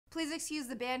Please excuse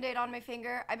the band-aid on my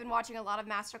finger. I've been watching a lot of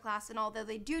masterclass, and although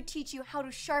they do teach you how to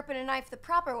sharpen a knife the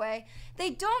proper way,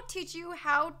 they don't teach you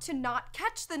how to not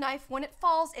catch the knife when it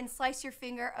falls and slice your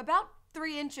finger about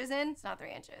 3 inches in. It's not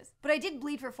 3 inches. But I did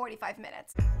bleed for 45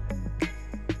 minutes.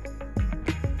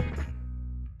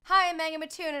 Hi, I'm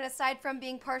MeganBatoon, and aside from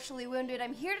being partially wounded,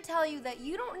 I'm here to tell you that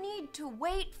you don't need to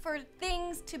wait for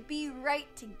things to be right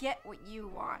to get what you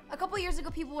want. A couple years ago,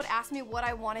 people would ask me what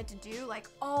I wanted to do, like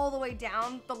all the way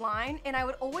down the line, and I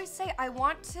would always say I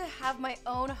want to have my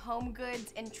own home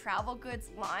goods and travel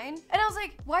goods line. And I was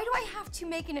like, why do I have to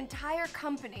make an entire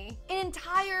company, an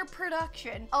entire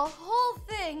production, a whole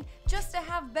thing just to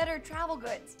have better travel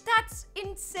goods? That's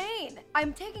insane.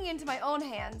 I'm taking it into my own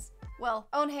hands. Well,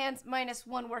 own hands minus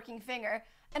 1 working finger,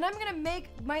 and I'm gonna make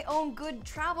my own good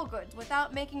travel goods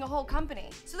without making a whole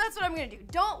company. So that's what I'm gonna do.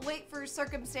 Don't wait for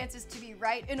circumstances to be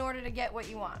right in order to get what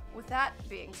you want. With that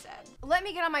being said, let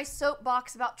me get on my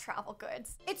soapbox about travel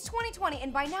goods. It's 2020,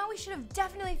 and by now we should have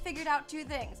definitely figured out 2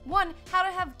 things. 1, how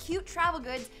to have cute travel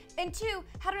goods, and 2,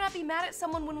 how to not be mad at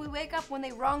someone when we wake up when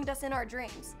they wronged us in our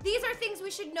dreams. These are things we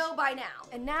should know by now.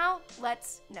 And now,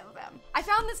 let's know them. I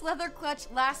found this leather clutch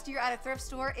last year at a thrift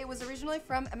store. It was originally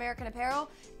from American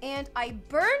Apparel, and I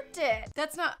burnt it.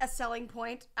 That's not a selling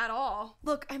point at all.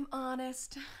 Look, I'm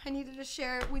honest. I needed to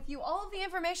share with you all of the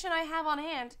information I have on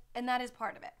hand, and that is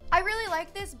part of it. I really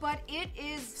like this, but it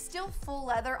is still full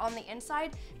leather on the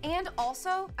inside, and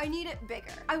also, I need it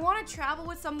bigger. I want to travel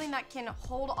with something that can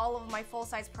hold all of my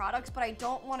full-size products, but I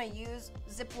don't want to use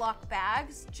Ziploc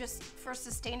bags just for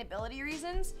sustainability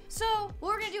reasons. So what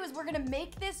we're gonna do is we're gonna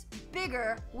make this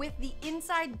bigger with the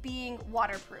inside being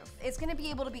waterproof. It's gonna be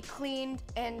able to be cleaned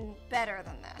and better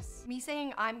than this. Me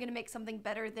saying I'm gonna make something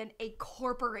better than a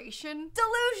corporation?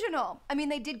 Delusional! I mean,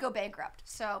 they did go bankrupt,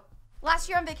 so. Last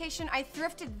year on vacation, I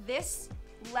thrifted this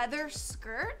leather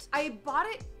skirt. I bought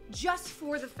it just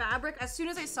for the fabric. As soon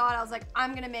as I saw it, I was like,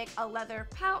 I'm gonna make a leather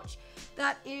pouch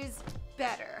that is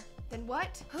better than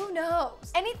what? Who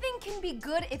knows? Anything can be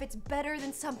good if it's better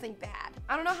than something bad.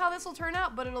 I don't know how this will turn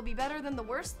out, but it'll be better than the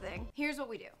worst thing. Here's what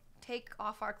we do. Take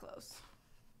off our clothes.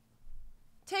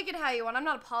 Take it how you want. I'm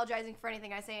not apologizing for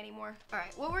anything I say anymore. All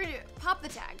right, what we're gonna do, pop the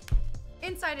tag.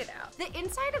 Inside it out. The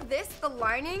inside of this, the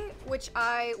lining, which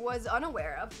I was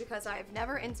unaware of because I've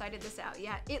never insided this out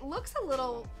yet, it looks a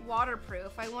little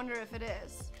waterproof. I wonder if it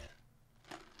is.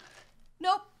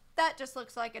 Nope, that just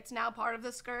looks like it's now part of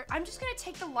the skirt. I'm just gonna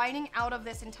take the lining out of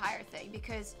this entire thing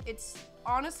because it's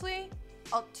honestly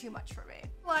too much for me.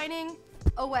 Lining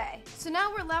away. So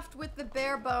now we're left with the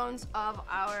bare bones of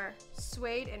our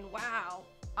suede, and wow,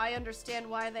 I understand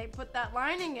why they put that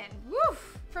lining in.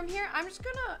 Woof! From here, I'm just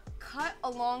gonna cut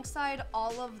alongside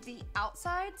all of the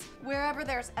outsides. Wherever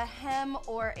there's a hem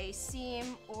or a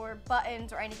seam or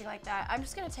buttons or anything like that, I'm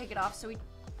just gonna take it off so we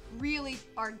really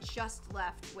are just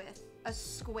left with a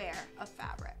square of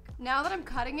fabric. Now that I'm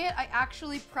cutting it, I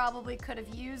actually probably could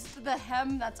have used the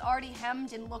hem that's already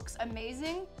hemmed and looks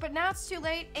amazing, but now it's too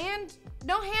late and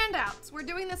no handouts. We're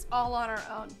doing this all on our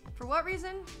own. For what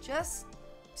reason? Just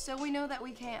so we know that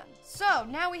we can. So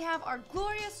now we have our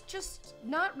glorious, just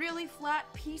not really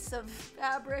flat piece of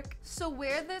fabric. So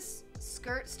where this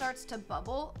skirt starts to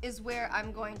bubble is where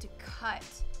I'm going to cut,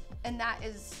 and that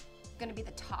is gonna be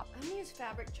the top. I'm gonna use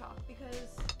fabric chalk because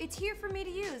it's here for me to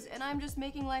use, and I'm just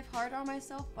making life hard on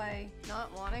myself by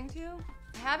not wanting to.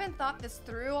 I haven't thought this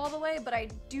through all the way, but I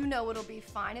do know it'll be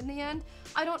fine in the end.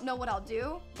 I don't know what I'll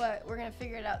do, but we're gonna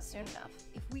figure it out soon enough.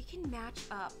 If we can match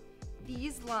up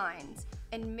these lines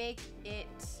and make it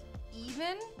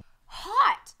even,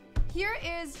 hot! Here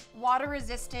is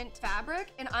water-resistant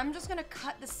fabric, and I'm just gonna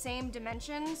cut the same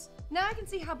dimensions. Now I can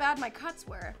see how bad my cuts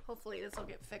were. Hopefully this will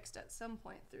get fixed at some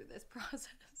point through this process.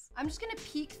 I'm just gonna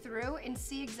peek through and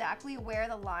see exactly where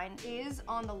the line is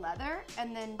on the leather,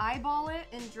 and then eyeball it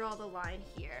and draw the line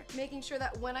here. Making sure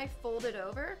that when I fold it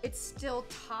over, it's still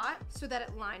taut so that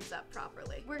it lines up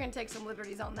properly. We're gonna take some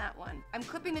liberties on that one. I'm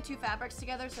clipping the 2 fabrics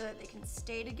together so that they can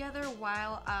stay together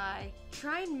while I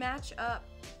try and match up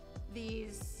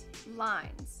these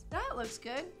lines. That looks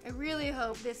good. I really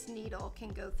hope this needle can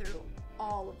go through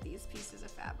all of these pieces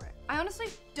of fabric. I honestly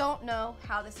don't know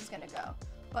how this is gonna go,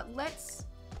 but let's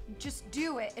just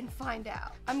do it and find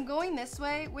out. I'm going this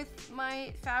way with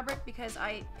my fabric because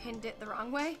I pinned it the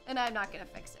wrong way, and I'm not gonna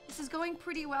fix it. This is going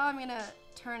pretty well. I'm gonna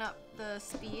turn up the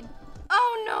speed.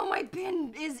 Oh no, my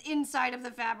pin is inside of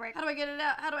the fabric. How do I get it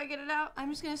out? How do I get it out? I'm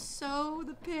just gonna sew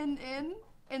the pin in,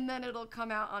 and then it'll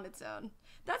come out on its own.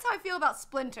 That's how I feel about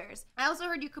splinters. I also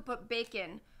heard you could put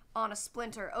bacon on a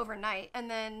splinter overnight, and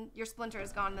then your splinter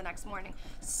is gone the next morning.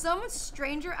 Some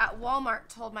stranger at Walmart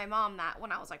told my mom that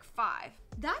when I was like 5.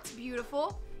 That's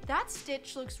beautiful. That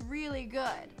stitch looks really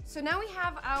good. So now we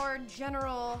have our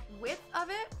general width of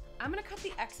it. I'm gonna cut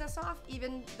the excess off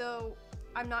even though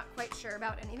I'm not quite sure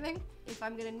about anything. If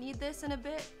I'm gonna need this in a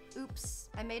bit, oops,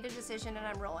 I made a decision and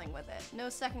I'm rolling with it. No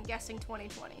second guessing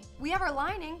 2020. We have our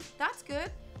lining, that's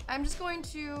good. I'm just going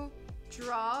to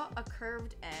draw a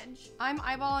curved edge. I'm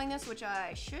eyeballing this, which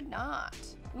I should not.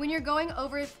 When you're going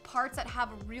over parts that have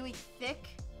really thick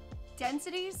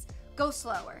densities, go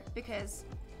slower because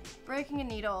breaking a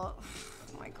needle,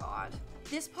 oh my God.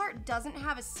 This part doesn't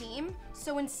have a seam,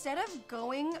 so instead of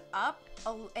going up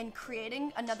and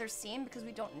creating another seam, because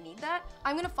we don't need that,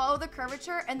 I'm gonna follow the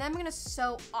curvature and then I'm gonna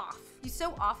sew off. You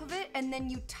sew off of it and then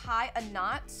you tie a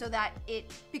knot so that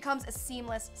it becomes a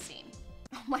seamless seam.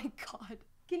 Oh my God.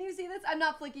 Can you see this? I'm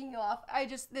not flicking you off.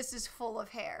 This is full of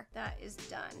hair. That is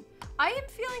done. I am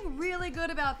feeling really good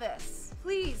about this.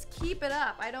 Please keep it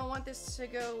up. I don't want this to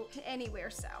go anywhere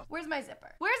south. Where's my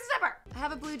zipper? Where's the zipper? I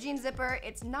have a blue jean zipper.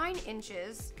 It's 9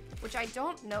 inches, which I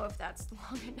don't know if that's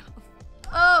long enough.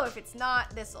 Oh, if it's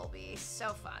not, this'll be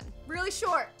so fun. Really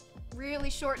short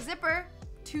zipper.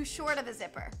 Too short of a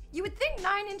zipper. You would think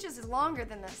 9 inches is longer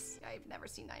than this. I've never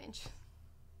seen 9 inches.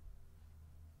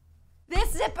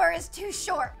 This zipper is too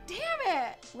short. Damn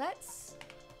it. Let's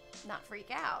not freak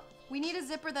out. We need a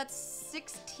zipper that's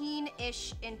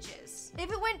 16-ish inches. If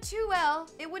it went too well,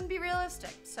 it wouldn't be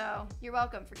realistic. So you're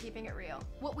welcome for keeping it real.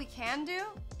 What we can do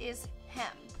is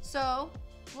hem. So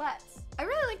I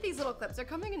really like these little clips. They're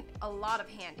coming in a lot of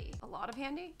handy. A lot of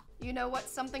handy? You know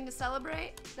what's something to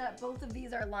celebrate? That both of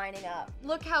these are lining up.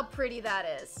 Look how pretty that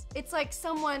is. It's like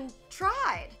someone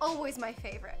tried. Always my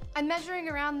favorite. I'm measuring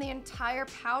around the entire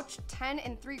pouch, 10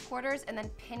 3/4, and then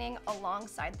pinning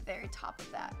alongside the very top of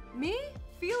that. Me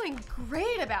feeling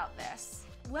great about this.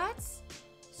 Let's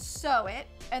sew it,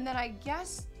 and then I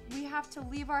guess we have to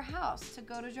leave our house to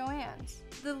go to Joann's.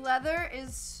 The leather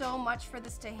is so much for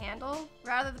this to handle.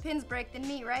 Rather the pins break than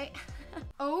me, right?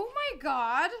 Oh my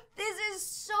God, this is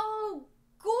so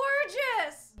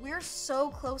gorgeous. We're so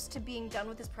close to being done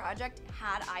with this project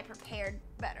had I prepared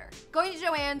better. Going to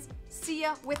Joann's, see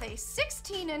ya with a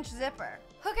 16-inch zipper.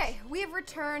 Okay, we have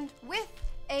returned with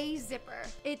a zipper.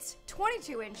 It's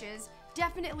 22 inches.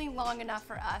 Definitely long enough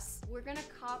for us. We're gonna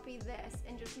copy this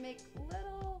and just make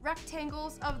little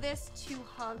rectangles of this to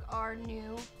hug our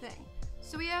new thing.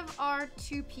 So we have our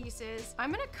 2 pieces.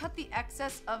 I'm gonna cut the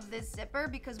excess of this zipper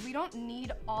because we don't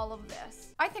need all of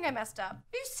this. I think I messed up.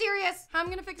 Are you serious? How I'm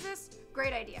gonna fix this?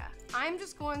 Great idea. I'm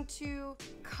just going to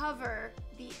cover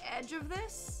the edge of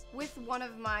this with one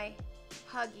of my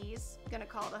Huggies, gonna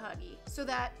call it a Huggy, so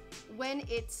that when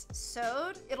it's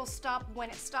sewed, it'll stop when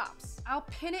it stops. I'll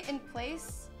pin it in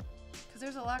place because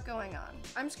there's a lot going on.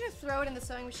 I'm just gonna throw it in the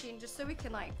sewing machine just so we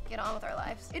can like get on with our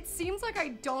lives. It seems like I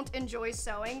don't enjoy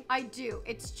sewing. I do,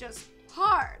 it's just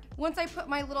hard. Once I put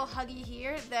my little Huggy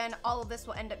here, then all of this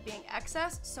will end up being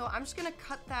excess. So I'm just gonna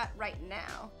cut that right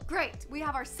now. Great, we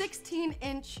have our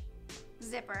 16-inch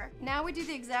zipper. Now we do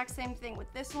the exact same thing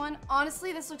with this one.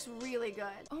 Honestly, this looks really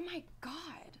good. Oh my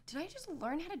God. Did I just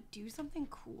learn how to do something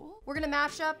cool? We're gonna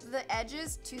match up the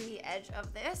edges to the edge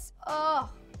of this. Oh,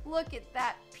 look at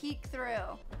that peek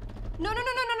through.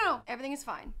 No. Everything is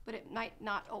fine, but it might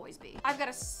not always be. I've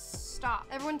gotta stop.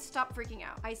 Everyone stop freaking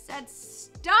out. I said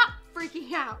stop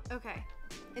freaking out. Okay,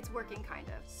 it's working kind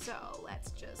of. So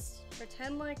let's just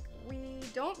pretend like we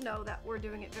don't know that we're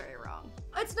doing it very wrong.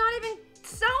 It's not even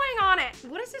sewing on it.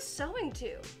 What is this sewing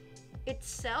to?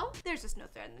 Itself? There's just no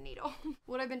thread in the needle.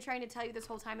 What I've been trying to tell you this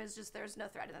whole time is just there's no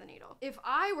thread in the needle. If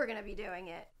I were gonna be doing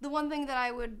it, the one thing that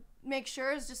I would make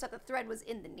sure is just that the thread was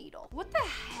in the needle. What the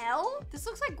hell? This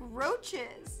looks like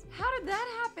roaches. How did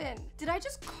that happen? Did I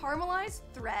just caramelize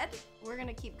thread? We're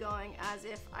gonna keep going as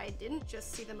if I didn't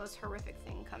just see the most horrific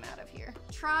thing come out of here.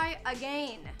 Try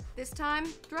again. This time,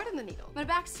 thread in the needle. I'm gonna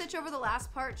back stitch over the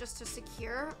last part just to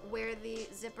secure where the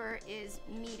zipper is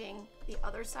meeting the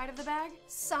other side of the bag.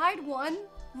 Side 1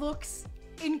 looks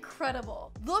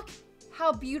incredible. Look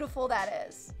how beautiful that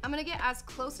is. I'm gonna get as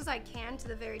close as I can to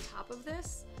the very top of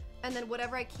this, and then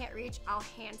whatever I can't reach, I'll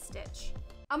hand stitch.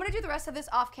 I'm gonna do the rest of this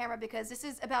off camera because this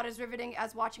is about as riveting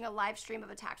as watching a live stream of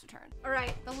a tax return. All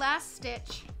right, the last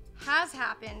stitch has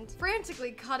happened.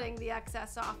 Frantically cutting the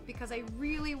excess off because I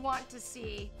really want to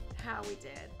see how we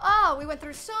did. Oh, we went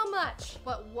through so much,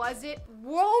 but was it?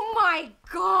 Oh my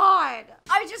God!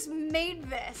 I just made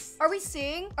this. Are we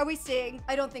seeing? Are we seeing?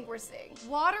 I don't think we're seeing.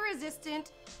 Water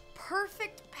resistant,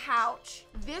 perfect pouch.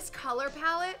 This color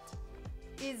palette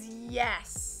is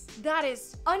yes. That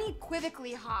is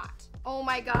unequivocally hot. Oh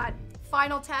my God.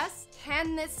 Final test.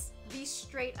 Can this be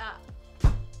straight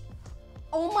up?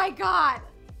 Oh my God.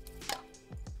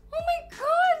 Oh my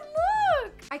God,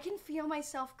 look! I can feel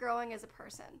myself growing as a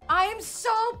person. I am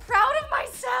so proud of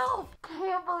myself.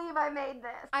 Can't believe I made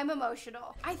this. I'm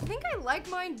emotional. I think I like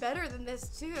mine better than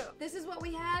this too. This is what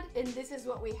we had and this is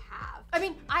what we have. I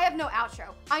mean, I have no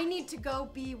outro. I need to go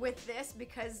be with this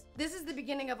because this is the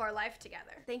beginning of our life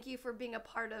together. Thank you for being a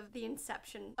part of the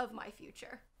inception of my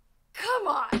future. Come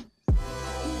on.